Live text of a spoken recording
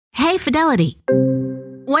Hey, Fidelity.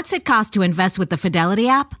 What's it cost to invest with the Fidelity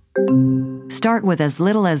app? Start with as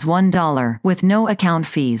little as $1 with no account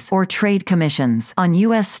fees or trade commissions on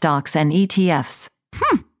U.S. stocks and ETFs.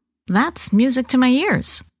 That's music to my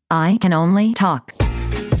ears. I can only talk.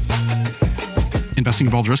 Investing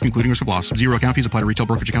involves risk, including risk of loss. Zero account fees apply to retail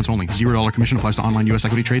brokerage accounts only. $0 commission applies to online U.S.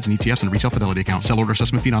 equity trades and ETFs and retail Fidelity accounts. Sell order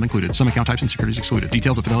assessment fee not included. Some account types and securities excluded.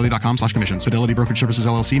 Details at fidelity.com/commissions. Fidelity Brokerage Services,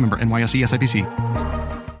 LLC, member NYSE,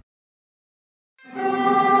 SIPC.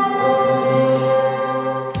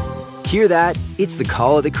 Hear that? It's the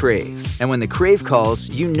call of the Crave. And when the Crave calls,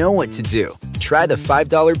 you know what to do. Try the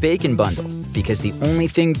 $5 Bacon Bundle. Because the only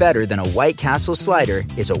thing better than a White Castle slider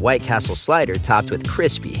is a White Castle slider topped with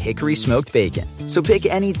crispy hickory smoked bacon. So pick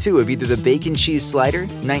any two of either the Bacon Cheese Slider,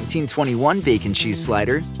 1921 Bacon Cheese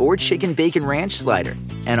Slider, or Chicken Bacon Ranch Slider.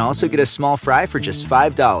 And also get a small fry for just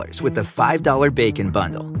 $5 with the $5 Bacon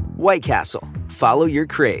Bundle. White Castle. Follow your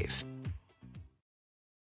Crave.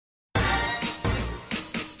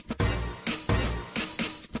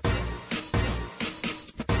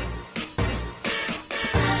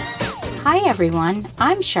 Hi everyone,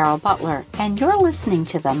 I'm Cheryl Butler, and you're listening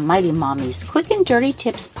to the Mighty Mommy's Quick and Dirty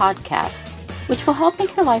Tips podcast, which will help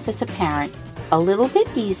make your life as a parent a little bit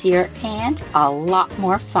easier and a lot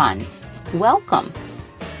more fun. Welcome!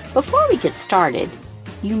 Before we get started,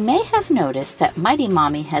 you may have noticed that Mighty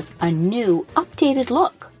Mommy has a new, updated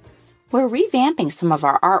look. We're revamping some of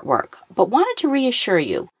our artwork, but wanted to reassure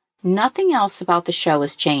you, nothing else about the show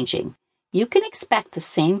is changing. You can expect the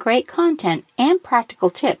same great content and practical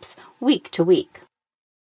tips week to week.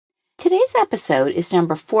 Today's episode is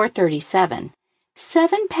number 437,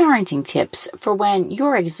 7 parenting tips for when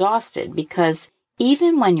you're exhausted because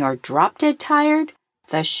even when you're drop-dead tired,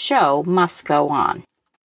 the show must go on.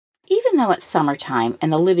 Even though it's summertime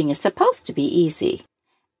and the living is supposed to be easy,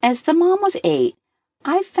 as the mom of 8,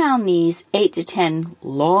 I found these 8 to 10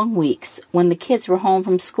 long weeks when the kids were home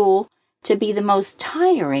from school to be the most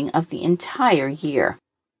tiring of the entire year.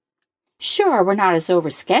 Sure, we're not as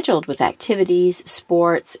overscheduled with activities,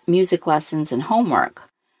 sports, music lessons, and homework,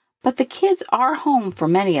 but the kids are home for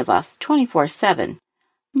many of us 24/7,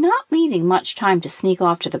 not leaving much time to sneak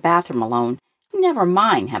off to the bathroom alone, never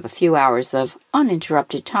mind have a few hours of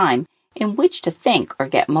uninterrupted time in which to think or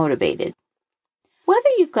get motivated. Whether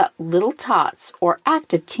you've got little tots or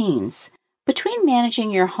active teens, between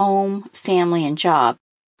managing your home, family, and job,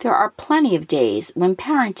 there are plenty of days when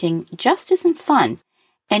parenting just isn't fun,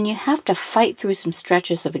 and you have to fight through some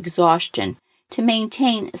stretches of exhaustion to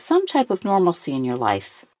maintain some type of normalcy in your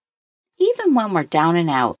life. Even when we're down and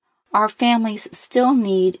out, our families still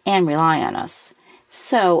need and rely on us.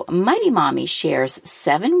 So, Mighty Mommy shares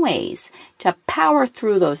 7 ways to power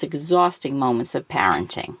through those exhausting moments of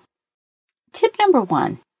parenting. Tip number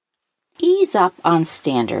 1, ease up on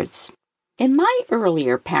standards. In my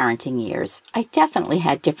earlier parenting years, I definitely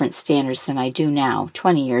had different standards than I do now,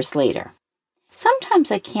 20 years later.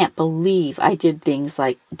 Sometimes I can't believe I did things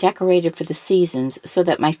like decorated for the seasons so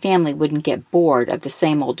that my family wouldn't get bored of the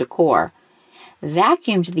same old decor,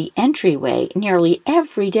 vacuumed the entryway nearly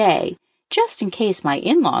every day just in case my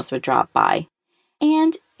in-laws would drop by,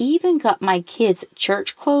 and even got my kids'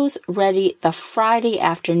 church clothes ready the Friday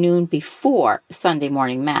afternoon before Sunday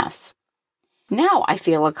morning Mass. Now I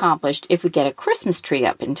feel accomplished if we get a Christmas tree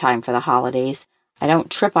up in time for the holidays, I don't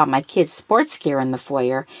trip on my kids' sports gear in the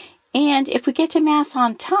foyer, and if we get to Mass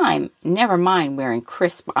on time, never mind wearing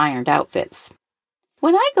crisp ironed outfits.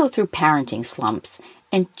 When I go through parenting slumps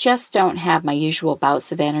and just don't have my usual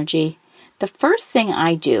bouts of energy, the first thing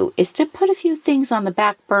I do is to put a few things on the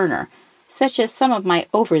back burner, such as some of my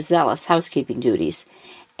overzealous housekeeping duties,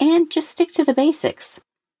 and just stick to the basics.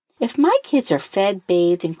 If my kids are fed,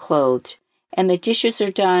 bathed, and clothed, and the dishes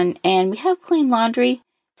are done, and we have clean laundry,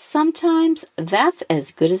 sometimes that's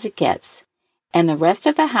as good as it gets, and the rest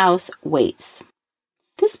of the house waits.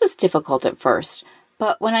 This was difficult at first,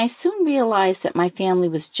 but when I soon realized that my family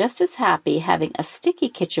was just as happy having a sticky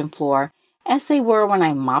kitchen floor as they were when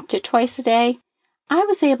I mopped it twice a day, I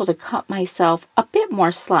was able to cut myself a bit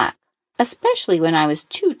more slack, especially when I was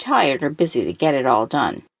too tired or busy to get it all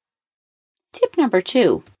done. Tip number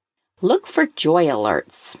 2, look for joy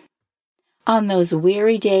alerts. On those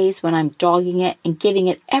weary days when I'm dogging it and giving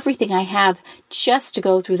it everything I have just to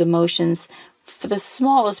go through the motions for the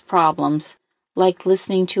smallest problems, like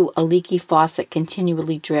listening to a leaky faucet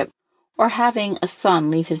continually drip or having a son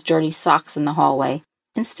leave his dirty socks in the hallway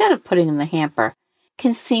instead of putting in the hamper,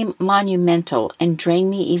 can seem monumental and drain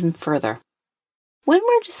me even further. When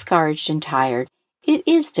we're discouraged and tired, it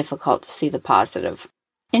is difficult to see the positive.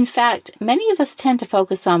 In fact, many of us tend to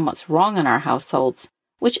focus on what's wrong in our households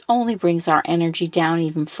which only brings our energy down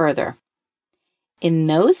even further. In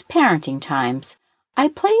those parenting times, I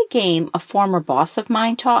play a game a former boss of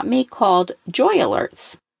mine taught me called Joy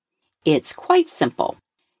Alerts. It's quite simple.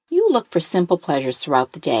 You look for simple pleasures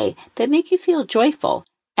throughout the day that make you feel joyful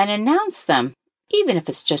and announce them, even if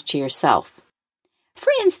it's just to yourself.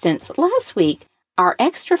 For instance, last week, our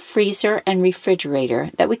extra freezer and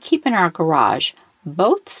refrigerator that we keep in our garage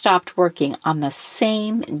both stopped working on the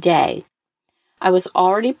same day. I was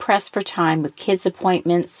already pressed for time with kids'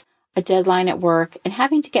 appointments, a deadline at work, and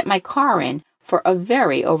having to get my car in for a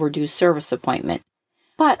very overdue service appointment.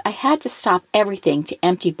 But I had to stop everything to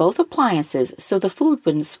empty both appliances so the food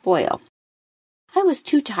wouldn't spoil. I was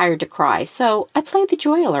too tired to cry, so I played the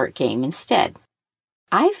Joy Alert game instead.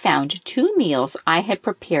 I found 2 meals I had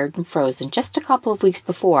prepared and frozen just a couple of weeks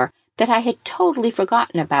before that I had totally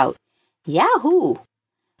forgotten about. Yahoo!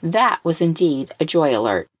 That was indeed a Joy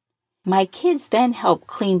Alert. My kids then helped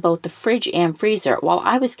clean both the fridge and freezer while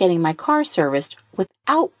I was getting my car serviced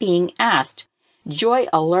without being asked. Joy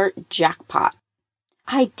Alert jackpot.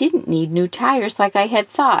 I didn't need new tires like I had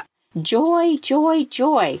thought. Joy, joy,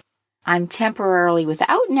 joy. I'm temporarily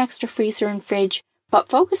without an extra freezer and fridge, but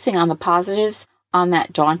focusing on the positives on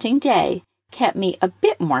that daunting day kept me a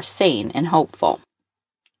bit more sane and hopeful.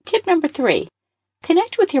 Tip number 3,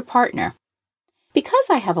 connect with your partner. Because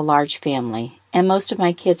I have a large family and most of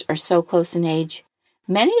my kids are so close in age,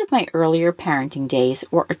 many of my earlier parenting days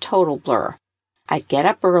were a total blur. I'd get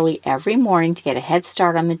up early every morning to get a head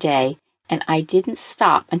start on the day, and I didn't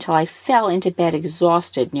stop until I fell into bed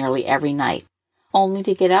exhausted nearly every night, only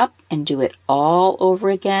to get up and do it all over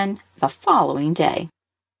again the following day.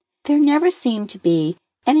 There never seemed to be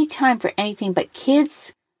any time for anything but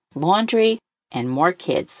kids, laundry, and more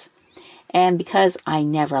kids. And because I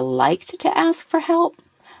never liked to ask for help,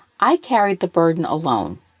 I carried the burden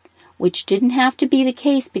alone, which didn't have to be the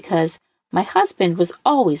case because my husband was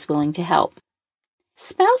always willing to help.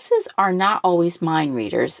 Spouses are not always mind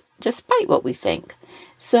readers, despite what we think.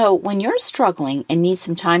 So when you're struggling and need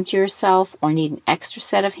some time to yourself or need an extra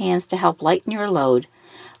set of hands to help lighten your load,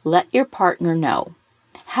 let your partner know.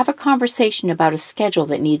 Have a conversation about a schedule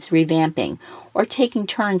that needs revamping or taking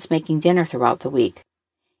turns making dinner throughout the week.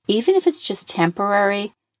 Even if it's just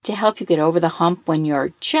temporary, to help you get over the hump when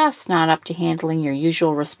you're just not up to handling your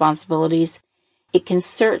usual responsibilities, it can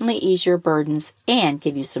certainly ease your burdens and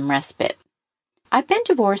give you some respite. I've been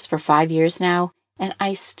divorced for 5 years now, and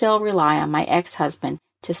I still rely on my ex-husband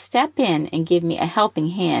to step in and give me a helping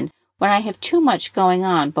hand when I have too much going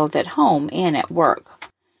on both at home and at work.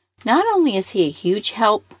 Not only is he a huge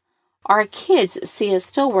help, our kids see us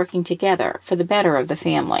still working together for the better of the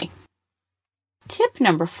family. Tip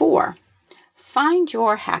number 4, find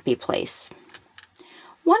your happy place.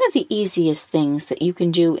 One of the easiest things that you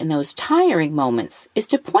can do in those tiring moments is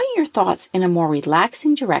to point your thoughts in a more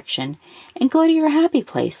relaxing direction and go to your happy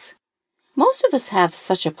place. Most of us have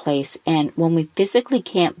such a place, and when we physically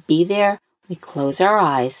can't be there, we close our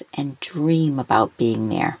eyes and dream about being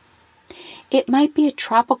there. It might be a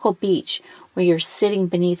tropical beach where you're sitting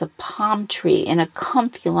beneath a palm tree in a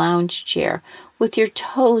comfy lounge chair with your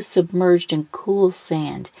toes submerged in cool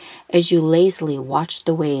sand as you lazily watch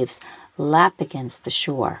the waves lap against the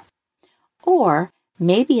shore. Or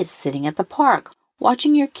maybe it's sitting at the park,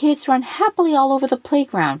 watching your kids run happily all over the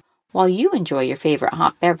playground while you enjoy your favorite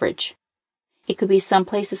hot beverage. It could be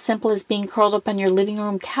someplace as simple as being curled up on your living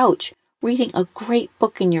room couch, reading a great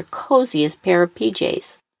book in your coziest pair of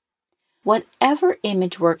PJs. Whatever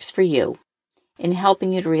image works for you, in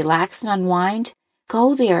helping you to relax and unwind,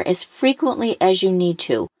 go there as frequently as you need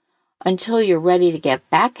to until you're ready to get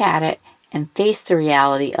back at it and face the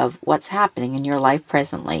reality of what's happening in your life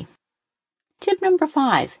presently. Tip number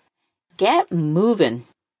 5, get moving.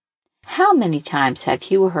 How many times have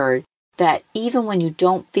you heard that even when you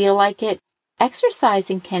don't feel like it,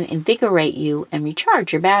 exercising can invigorate you and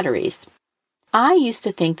recharge your batteries? I used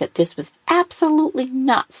to think that this was absolutely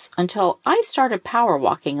nuts until I started power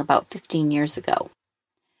walking about 15 years ago.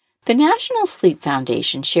 The National Sleep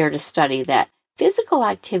Foundation shared a study that physical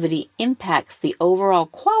activity impacts the overall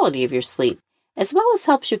quality of your sleep, as well as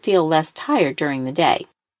helps you feel less tired during the day.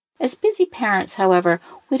 As busy parents, however,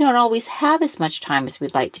 we don't always have as much time as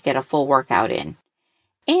we'd like to get a full workout in.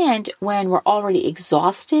 And when we're already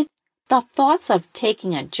exhausted, the thoughts of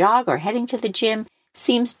taking a jog or heading to the gym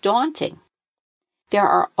seems daunting. There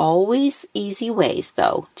are always easy ways,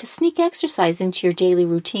 though, to sneak exercise into your daily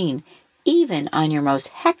routine, even on your most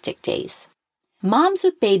hectic days. Moms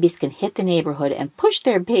with babies can hit the neighborhood and push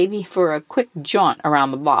their baby for a quick jaunt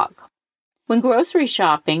around the block. When grocery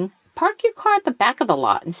shopping, park your car at the back of the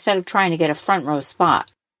lot instead of trying to get a front row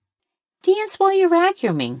spot. Dance while you're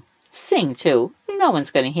vacuuming. Sing, too. No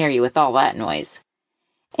one's going to hear you with all that noise.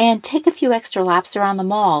 And take a few extra laps around the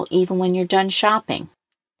mall even when you're done shopping.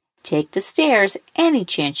 Take the stairs any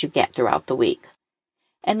chance you get throughout the week.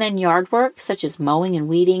 And then yard work, such as mowing and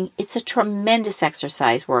weeding, it's a tremendous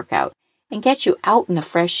exercise workout and gets you out in the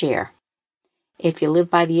fresh air. If you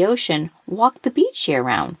live by the ocean, walk the beach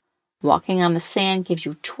year-round. Walking on the sand gives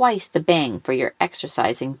you twice the bang for your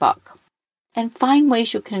exercising buck. And find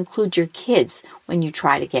ways you can include your kids when you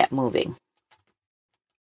try to get moving.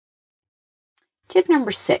 Tip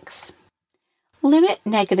number 6. Limit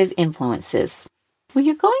negative influences. When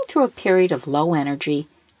you're going through a period of low energy,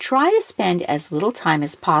 try to spend as little time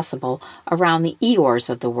as possible around the Eeyores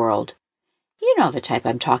of the world. You know the type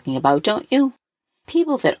I'm talking about, don't you?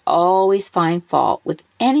 People that always find fault with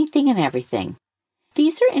anything and everything.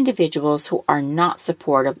 These are individuals who are not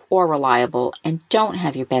supportive or reliable and don't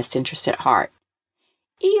have your best interest at heart.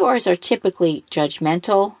 Eeyores are typically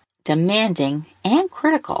judgmental, demanding, and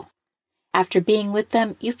critical. After being with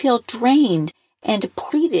them, you feel drained and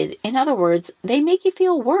depleted. In other words, they make you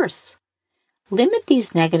feel worse. Limit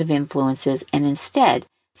these negative influences and instead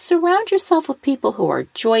surround yourself with people who are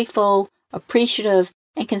joyful, appreciative,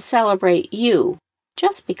 and can celebrate you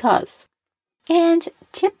just because. And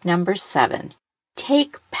tip number 7.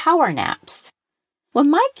 Take power naps. When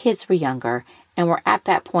my kids were younger and were at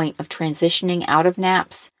that point of transitioning out of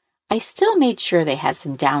naps, I still made sure they had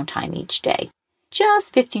some downtime each day.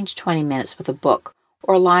 Just 15 to 20 minutes with a book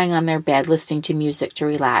or lying on their bed listening to music to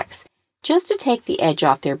relax, just to take the edge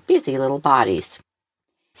off their busy little bodies.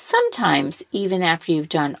 Sometimes, even after you've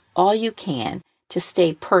done all you can to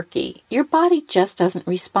stay perky, your body just doesn't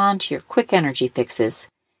respond to your quick energy fixes.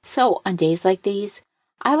 So, on days like these,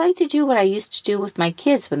 I like to do what I used to do with my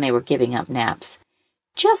kids when they were giving up naps.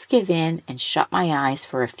 Just give in and shut my eyes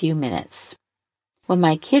for a few minutes. When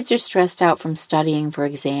my kids are stressed out from studying for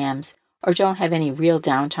exams or don't have any real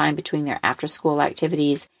downtime between their after-school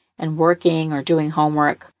activities and working or doing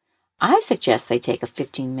homework, I suggest they take a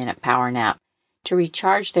 15-minute power nap to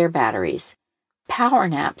recharge their batteries. Power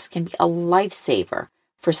naps can be a lifesaver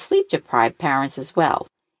for sleep-deprived parents as well,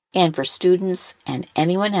 and for students and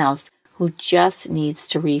anyone else who just needs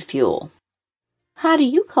to refuel. How do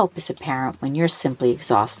you cope as a parent when you're simply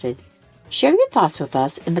exhausted? Share your thoughts with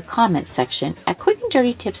us in the comments section at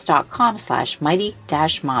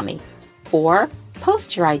quickanddirtytips.com/mighty-mommy, or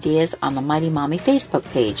post your ideas on the Mighty Mommy Facebook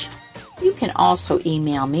page. You can also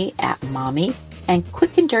email me at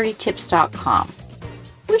mommy@quickanddirtytips.com.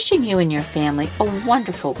 Wishing you and your family a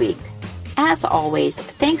wonderful week. As always,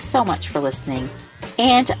 thanks so much for listening.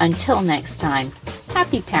 And until next time,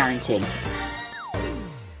 happy parenting.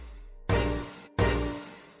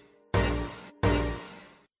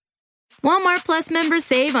 Walmart Plus members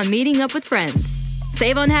save on meeting up with friends.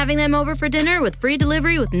 Save on having them over for dinner with free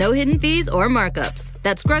delivery with no hidden fees or markups.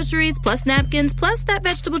 That's groceries, plus napkins, plus that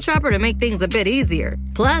vegetable chopper to make things a bit easier.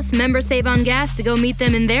 Plus, members save on gas to go meet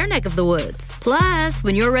them in their neck of the woods. Plus,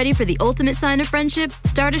 when you're ready for the ultimate sign of friendship,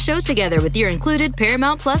 start a show together with your included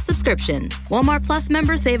Paramount Plus subscription. Walmart Plus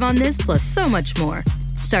members save on this plus so much more.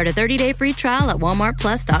 Start a 30-day free trial at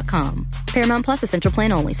walmartplus.com. Paramount Plus Essential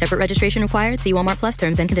Plan only. Separate registration required. See Walmart Plus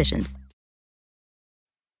terms and conditions.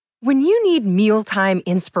 When you need mealtime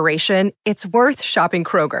inspiration, it's worth shopping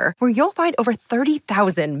Kroger, where you'll find over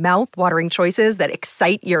 30,000 mouth-watering choices that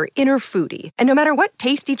excite your inner foodie. And no matter what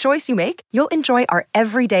tasty choice you make, you'll enjoy our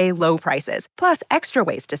everyday low prices, plus extra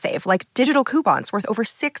ways to save, like digital coupons worth over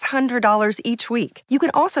 $600 each week. You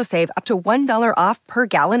can also save up to $1 off per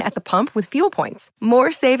gallon at the pump with fuel points.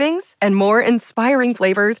 More savings and more inspiring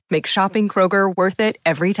flavors make shopping Kroger worth it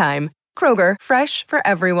every time. Kroger, fresh for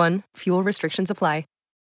everyone. Fuel restrictions apply.